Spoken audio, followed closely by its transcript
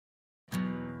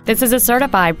This is a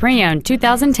certified pre-owned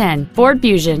 2010 Ford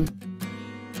Fusion.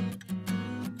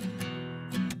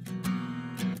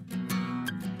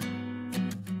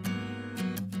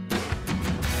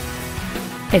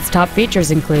 Its top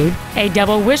features include a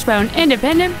double wishbone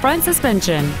independent front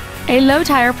suspension, a low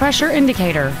tire pressure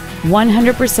indicator,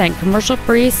 100%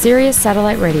 commercial-free Sirius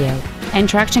satellite radio, and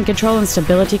traction control and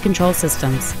stability control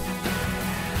systems.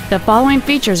 The following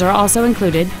features are also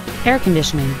included: air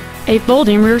conditioning, a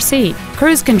folding rear seat,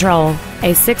 cruise control,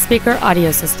 a 6-speaker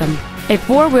audio system, a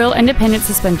 4-wheel independent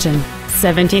suspension,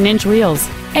 17-inch wheels,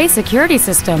 a security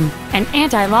system, an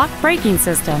anti-lock braking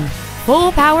system,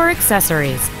 full power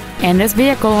accessories, and this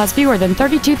vehicle has fewer than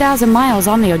 32,000 miles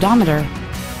on the odometer.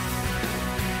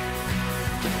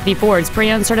 The Ford's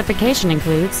pre-owned certification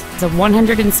includes a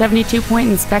 172-point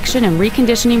inspection and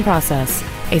reconditioning process,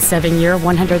 a 7-year,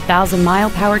 100,000-mile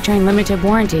powertrain limited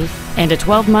warranty, and a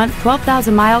 12-month,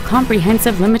 12,000-mile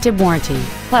comprehensive limited warranty,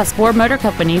 plus Ford Motor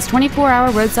Company's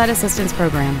 24-hour roadside assistance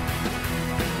program.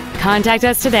 Contact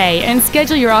us today and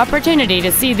schedule your opportunity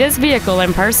to see this vehicle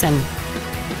in person.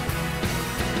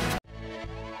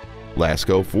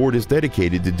 Lasco Ford is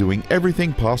dedicated to doing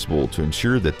everything possible to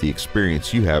ensure that the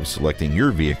experience you have selecting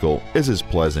your vehicle is as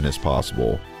pleasant as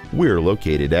possible. We're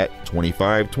located at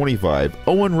 2525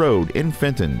 Owen Road in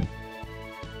Fenton.